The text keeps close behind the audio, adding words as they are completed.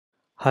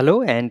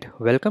Hello and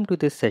welcome to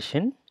this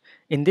session.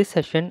 In this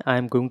session, I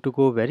am going to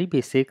go very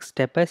basic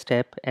step by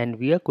step and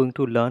we are going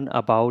to learn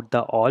about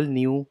the all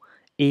new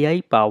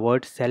AI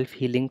powered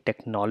self-healing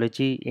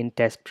technology in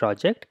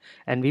TestProject,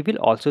 and we will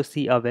also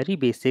see a very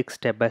basic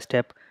step by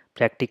step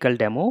practical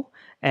demo.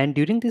 And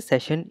during this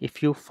session,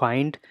 if you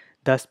find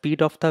the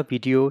speed of the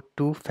video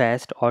too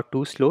fast or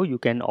too slow, you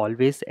can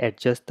always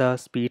adjust the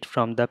speed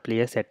from the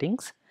player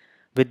settings.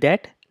 With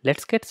that,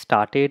 let's get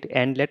started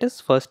and let us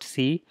first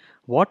see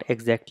what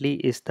exactly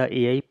is the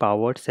AI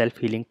powered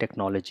self-healing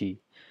technology.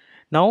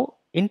 Now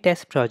in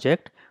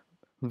TestProject,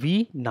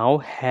 we now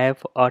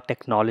have a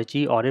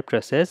technology or a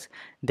process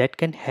that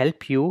can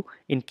help you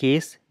in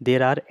case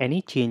there are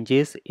any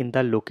changes in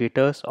the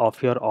locators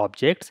of your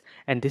objects,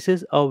 and this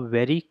is a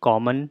very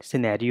common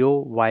scenario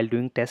while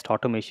doing test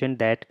automation,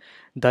 that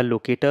the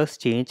locators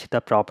change, the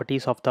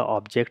properties of the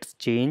objects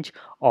change,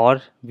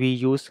 or we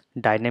use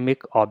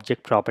dynamic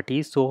object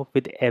properties. So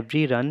with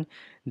every run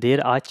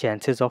there are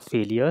chances of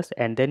failures,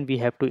 and then we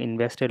have to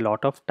invest a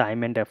lot of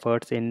time and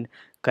efforts in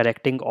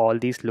correcting all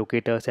these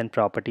locators and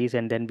properties,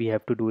 and then we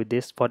have to do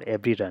this for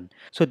every run.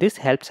 So this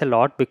helps a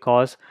lot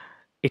because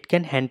it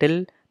can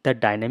handle the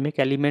dynamic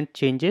element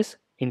changes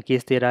in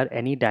case there are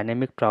any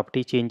dynamic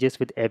property changes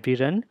with every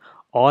run,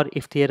 or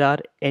if there are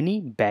any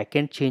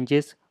backend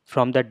changes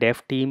from the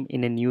dev team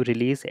in a new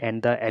release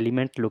and the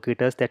element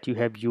locators that you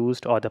have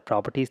used or the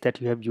properties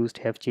that you have used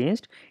have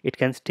changed, it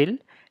can still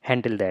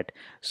handle that.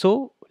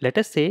 So let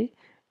us say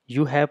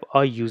you have a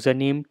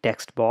username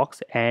text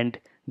box and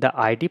the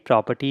ID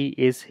property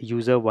is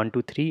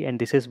user123, and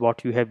this is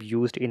what you have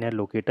used in a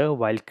locator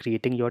while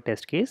creating your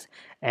test case,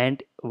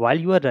 and while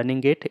you are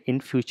running it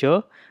in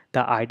future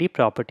the ID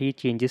property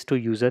changes to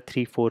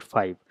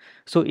user345.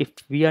 So if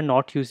we are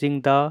not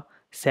using the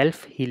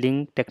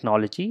self-healing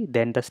technology,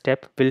 then the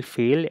step will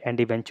fail and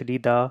eventually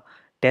the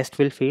test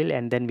will fail,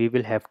 and then we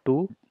will have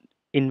to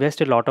invest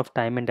a lot of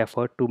time and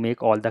effort to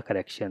make all the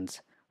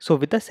corrections. So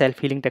with the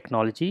self-healing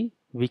technology,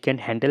 we can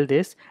handle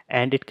this,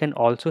 and it can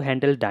also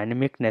handle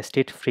dynamic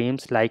nested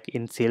frames like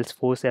in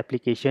SalesForce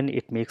application.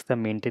 It makes the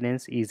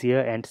maintenance easier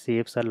and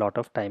saves a lot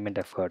of time and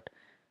effort.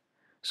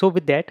 So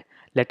with that,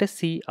 let us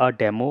see a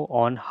demo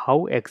on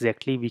how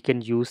exactly we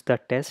can use the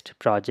test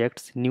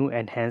project's new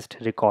enhanced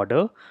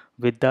recorder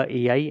with the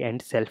AI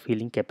and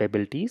self-healing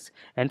capabilities.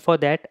 And for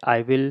that,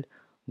 I will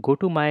go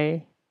to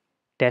my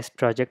test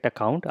project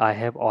account. I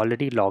have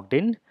already logged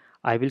in.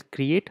 I will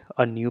create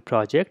a new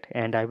project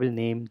and I will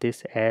name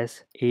this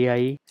as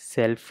AI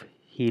self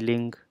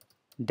healing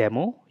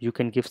demo. You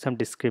can give some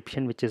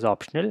description which is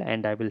optional,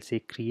 and I will say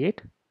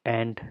create,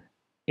 and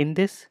in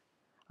this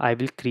I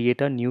will create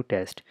a new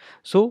test.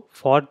 So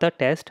for the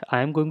test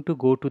I am going to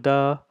go to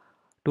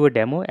a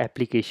demo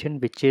application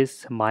which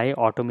is my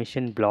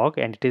automation blog,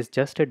 and it is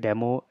just a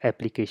demo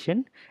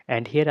application,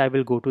 and here I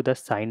will go to the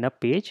sign up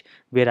page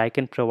where I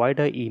can provide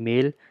a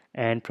email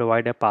and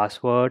provide a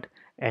password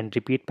and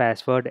repeat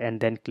password and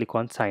then click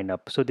on sign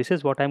up. So this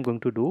is what I'm going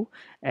to do,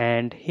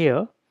 and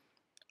here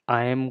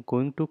I am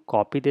going to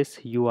copy this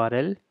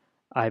URL.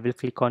 I will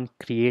click on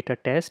create a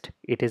test.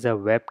 It is a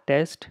web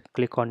test.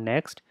 Click on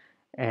next,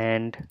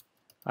 and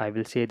I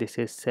will say this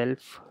is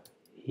self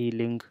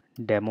healing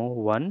demo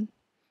 1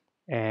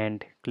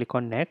 and click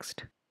on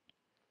next,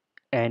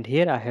 and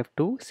here I have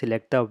to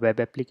select the web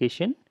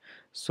application.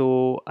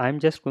 So I'm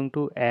just going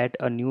to add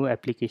a new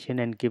application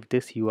and give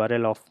this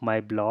URL of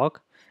my blog,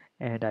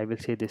 and I will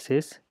say this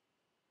is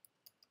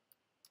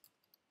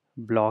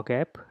blog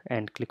app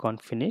and click on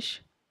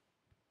finish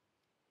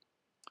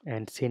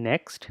and say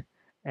next,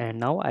 and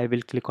now I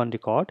will click on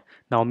record.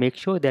 Now make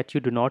sure that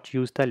you do not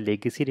use the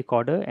legacy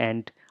recorder,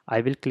 and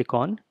I will click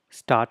on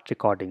start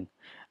recording.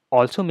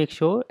 Also make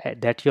sure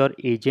that your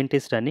agent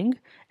is running,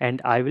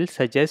 and I will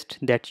suggest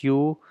that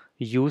you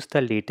use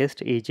the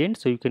latest agent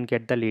so you can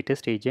get the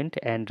latest agent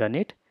and run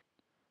it.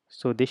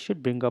 So this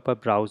should bring up a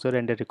browser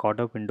and a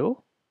recorder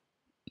window,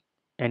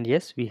 and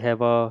yes, we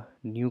have a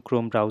new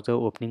Chrome browser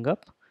opening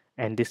up,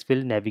 and this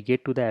will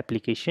navigate to the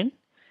application,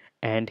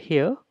 and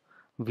here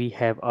we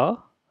have a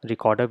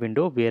recorder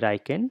window where I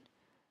can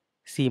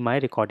see my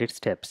recorded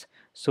steps.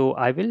 So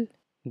I will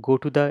go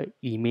to the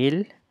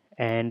email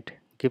and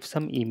give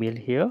some email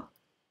here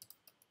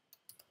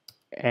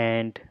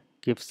and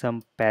give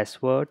some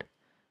password,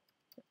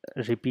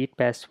 repeat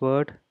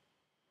password,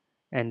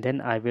 and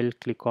then I will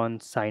click on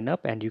sign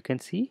up, and you can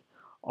see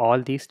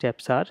all these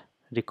steps are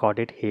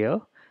recorded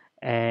here.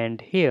 And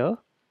here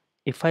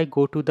if I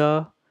go to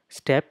the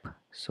step,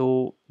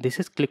 so this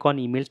is click on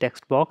email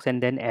text box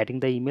and then adding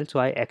the email, so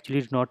I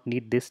actually do not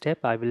need this step.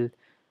 I will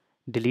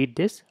delete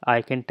this.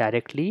 I can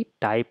directly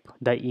type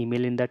the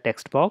email in the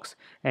text box,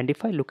 and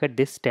if I look at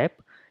this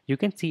step, you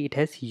can see it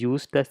has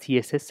used the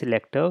CSS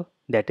selector,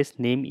 that is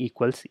name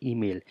equals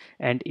email.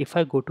 And if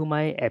I go to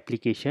my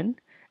application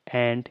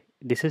and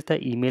this is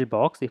the email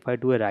box, if I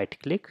do a right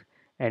click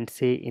and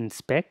say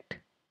inspect,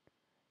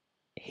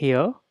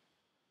 here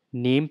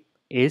name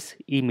is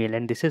email,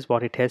 and this is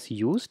what it has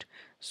used.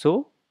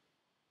 So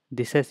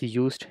this has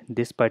used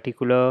this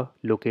particular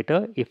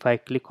locator. If I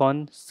click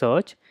on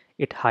search,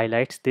 it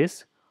highlights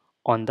this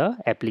on the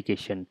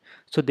application.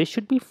 So this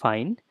should be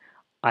fine.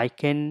 I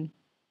can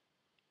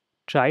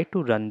try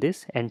to run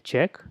this and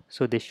check.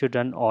 So this should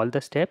run all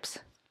the steps.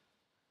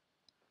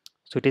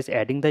 So it is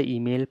adding the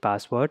email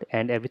password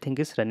and everything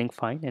is running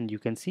fine, and you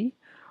can see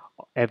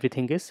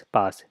everything is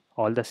pass.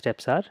 All the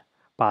steps are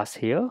pass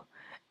here.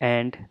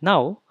 And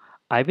now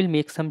I will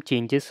make some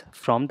changes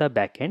from the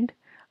backend.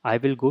 I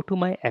will go to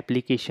my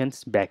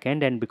applications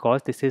backend, and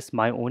because this is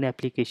my own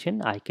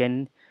application, I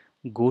can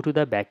go to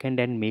the backend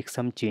and make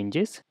some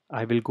changes.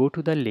 I will go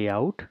to the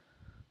layout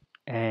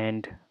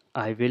and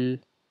I will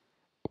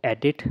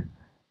edit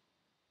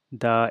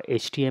the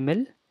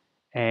HTML,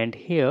 and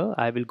here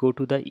I will go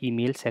to the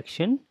email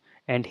section,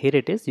 and here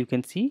it is. You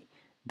can see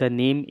the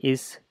name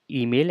is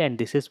email and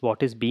this is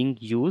what is being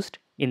used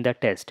in the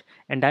test,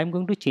 and I'm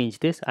going to change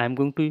this. I'm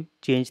going to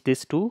change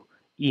this to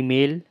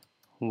email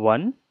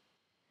 1.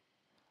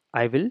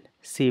 I will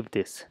save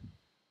this.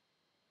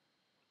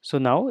 So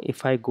now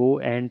if I go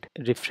and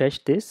refresh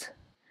this,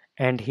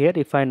 and here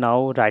if I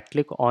now right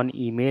click on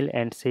email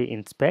and say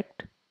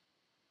inspect,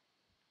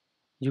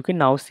 you can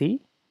now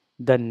see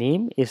the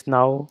name is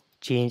now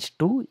changed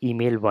to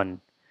email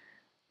 1.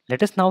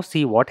 Let us now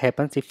see what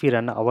happens if we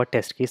run our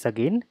test case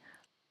again.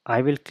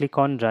 I will click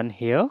on run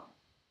here,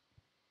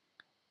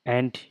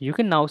 and you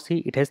can now see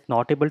it is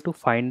not able to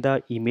find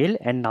the email,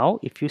 and now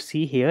if you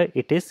see here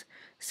it is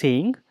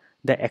saying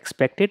the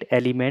expected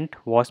element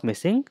was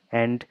missing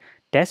and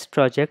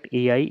TestProject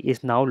AI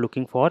is now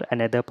looking for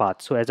another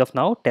path. So as of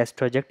now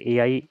TestProject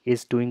AI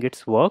is doing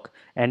its work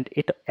and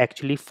it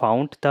actually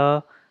found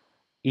the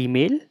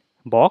email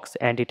box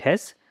and it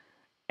has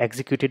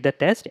executed the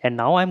test, and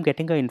now I'm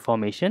getting a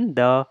information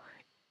the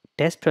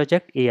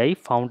TestProject AI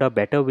found a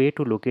better way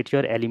to locate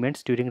your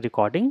elements during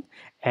recording,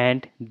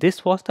 and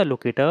this was the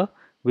locator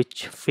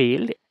which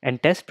failed,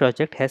 and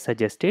TestProject has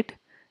suggested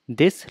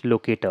this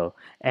locator,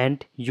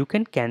 and you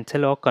can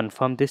cancel or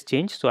confirm this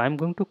change. So I'm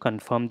going to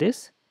confirm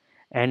this,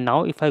 and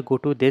now if I go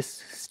to this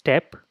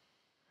step,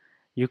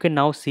 you can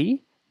now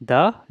see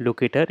the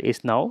locator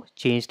is now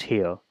changed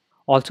here.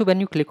 Also, when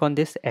you click on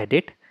this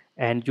edit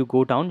and you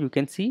go down, you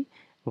can see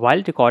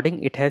while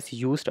recording it has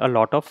used a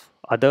lot of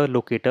other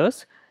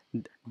locators.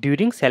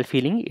 During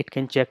self-healing it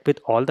can check with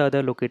all the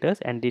other locators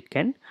and it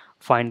can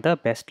find the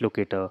best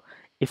locator.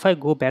 If I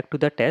go back to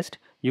the test,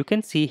 you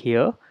can see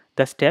here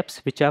the steps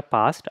which are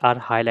passed are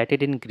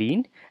highlighted in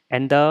green,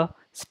 and the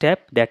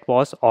step that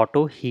was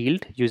auto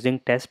healed using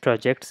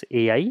TestProject's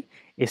AI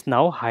is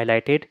now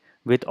highlighted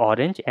with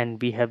orange,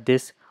 and we have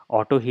this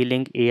auto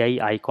healing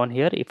AI icon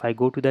here. If I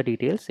go to the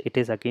details, it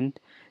is again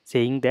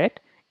saying that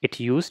it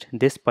used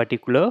this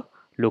particular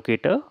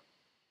locator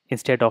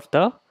instead of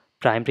the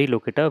primary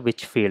locator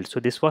which failed. So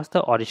this was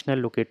the original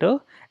locator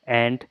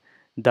and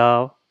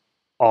the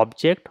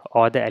object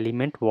or the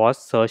element was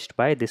searched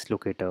by this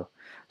locator.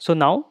 So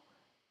now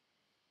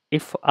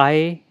if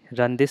I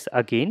run this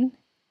again,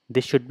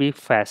 this should be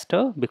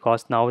faster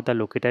because now the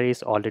locator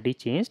is already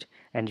changed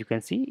and you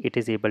can see it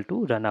is able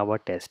to run our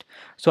test.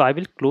 So I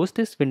will close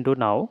this window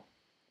now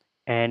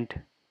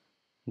and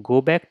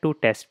go back to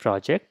test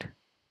project,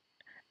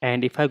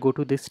 and if I go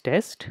to this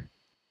test,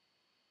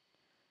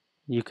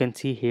 you can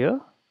see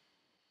here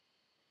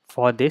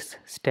for this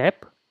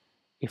step,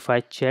 if I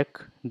check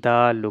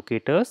the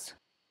locators,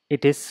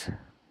 it is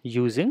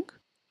using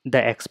the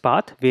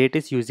XPath where it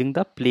is using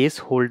the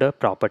placeholder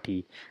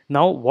property.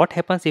 Now what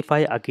happens if I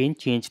again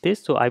change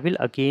this? So I will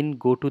again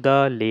go to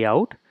the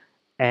layout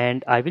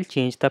and I will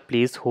change the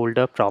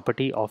placeholder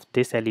property of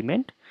this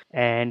element,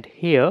 and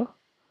here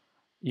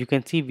you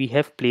can see we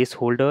have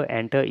placeholder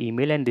enter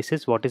email and this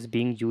is what is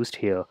being used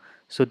here.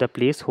 So the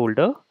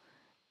placeholder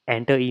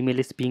enter email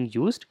is being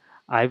used.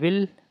 I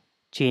will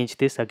change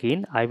this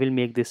again. I will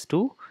make this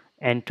to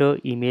enter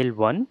email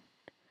 1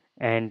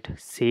 and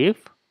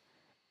save.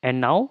 And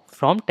now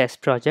from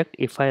test project,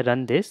 if I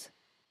run this,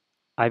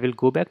 I will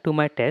go back to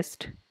my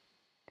test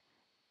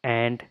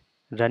and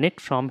run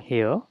it from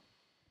here.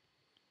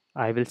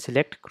 I will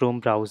select Chrome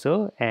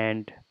browser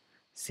and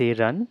say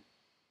run,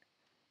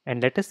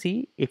 and let us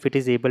see if it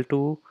is able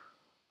to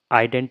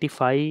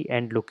identify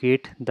and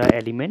locate the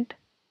element.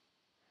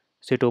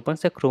 So it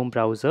opens the Chrome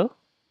browser,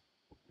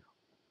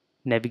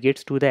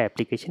 navigates to the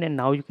application, and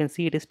now you can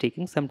see it is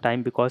taking some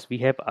time because we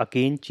have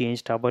again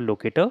changed our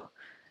locator.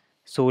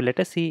 So let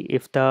us see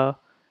if the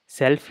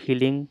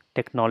self-healing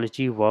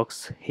technology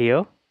works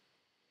here.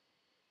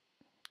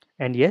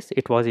 And yes,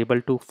 it was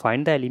able to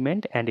find the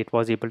element and it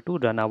was able to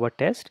run our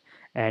test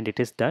and it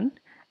is done.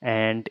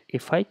 And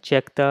if I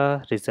check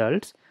the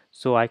results,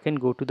 so I can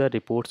go to the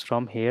reports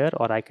from here,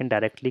 or I can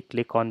directly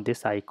click on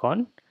this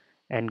icon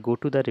and go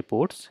to the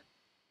reports,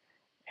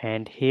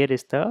 and here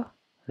is the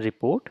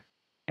report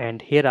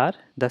and here are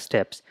the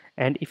steps.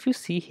 And if you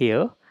see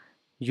here,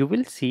 you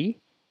will see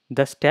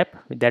the step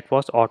that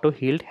was auto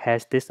healed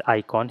has this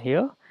icon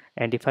here,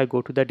 and if I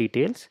go to the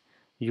details,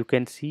 you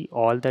can see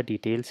all the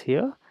details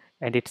here,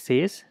 and it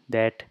says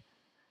that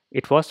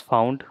it was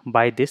found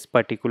by this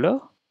particular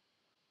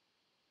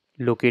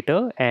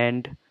locator,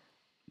 and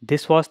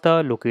this was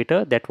the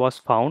locator that was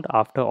found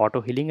after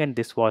auto healing, and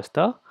this was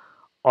the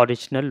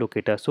original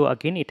locator. So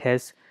again, it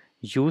has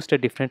used a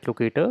different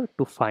locator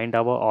to find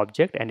our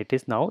object, and it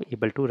is now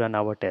able to run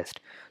our test.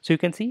 So you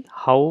can see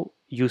how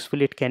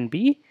useful it can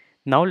be.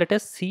 Now let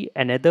us see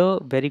another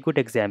very good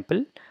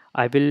example.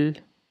 I will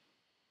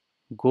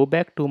go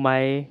back to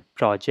my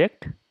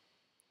project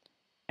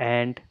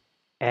and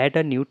add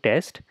a new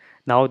test.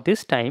 Now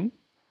this time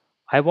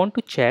I want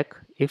to check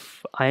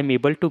if I am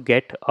able to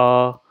get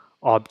a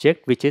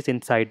object which is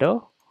inside a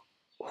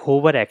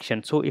hover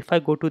action. So if I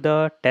go to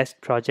the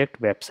test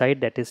project website,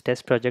 that is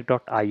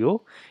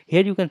testproject.io,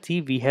 here you can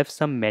see we have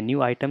some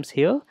menu items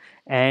here,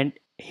 and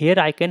here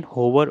I can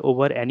hover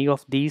over any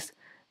of these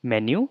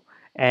menu,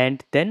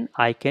 and then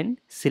I can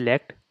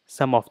select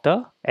some of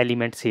the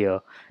elements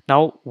here.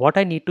 Now what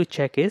I need to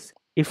check is,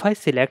 if I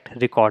select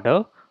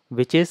recorder,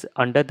 which is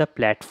under the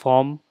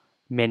platform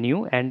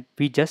menu, and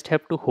we just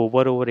have to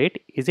hover over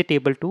it, is it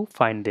able to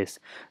find this?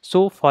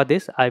 So for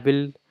this I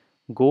will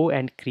go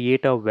and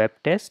create a web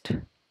test,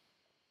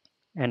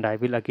 and I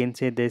will again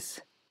say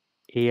this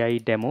AI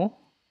demo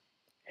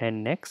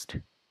and next,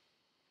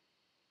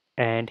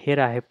 and here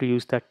I have to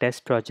use the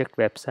test project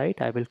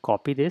website. I will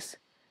copy this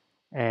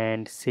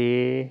and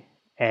say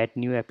add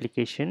new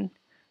application.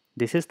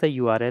 This is the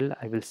URL.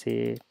 I will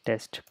say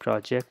test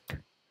project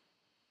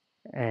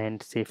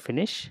and say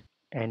finish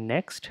and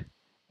next,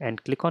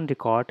 and click on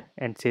record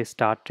and say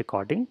start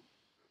recording,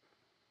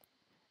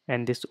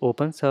 and this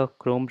opens a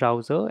Chrome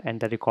browser and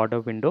the recorder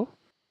window.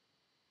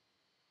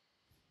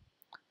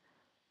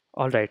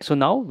 Alright, so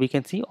now we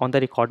can see on the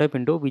recorder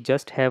window we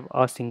just have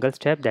a single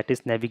step, that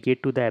is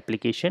navigate to the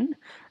application.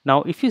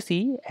 Now if you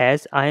see,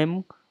 as I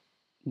am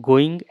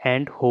going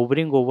and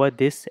hovering over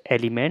this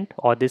element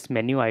or this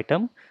menu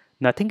item,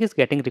 nothing is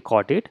getting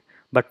recorded,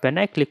 but when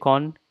I click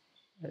on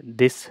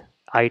this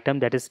item,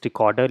 that is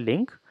recorder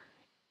link,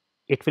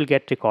 it will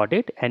get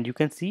recorded, and you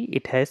can see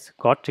it has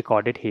got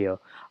recorded here.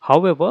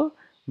 However,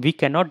 we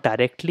cannot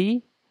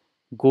directly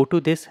go to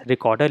this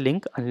recorder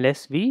link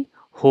unless we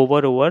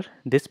hover over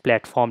this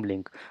platform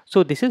link.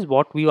 So this is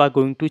what we are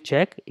going to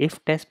check,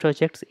 if test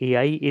projects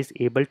AI is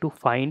able to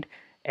find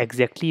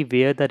exactly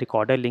where the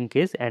recorder link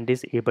is and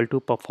is able to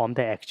perform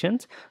the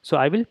actions. So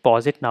I will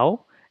pause it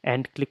now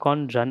and click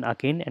on run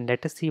again, and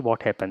let us see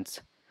what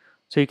happens.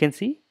 So you can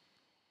see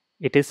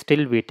it is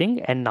still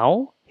waiting, and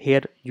now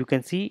here you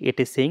can see it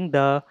is saying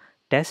the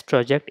test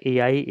project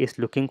AI is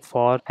looking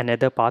for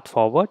another path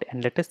forward,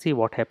 and let us see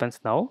what happens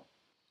now.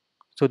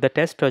 So the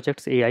test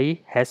project's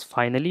AI has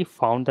finally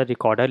found the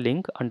recorder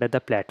link under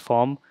the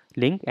platform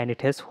link, and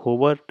it has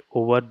hovered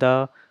over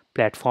the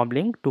platform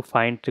link to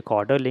find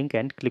recorder link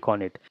and click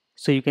on it.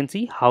 So you can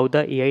see how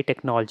the AI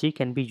technology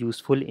can be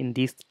useful in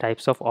these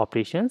types of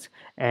operations,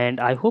 and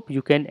I hope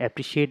you can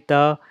appreciate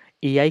the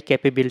AI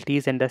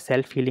capabilities and the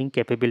self-healing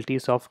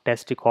capabilities of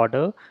test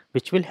recorder,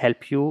 which will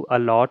help you a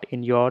lot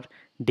in your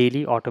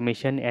daily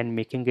automation and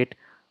making it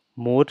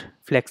more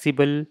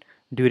flexible,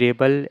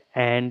 durable,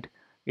 and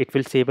it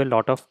will save a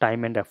lot of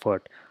time and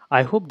effort.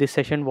 I hope this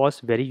session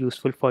was very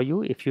useful for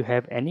you. If you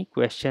have any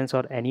questions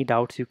or any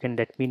doubts, you can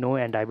let me know,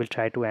 and I will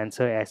try to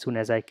answer as soon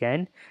as I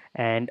can.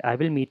 And I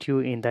will meet you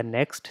in the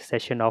next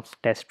session of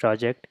Test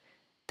Project.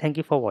 Thank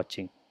you for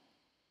watching.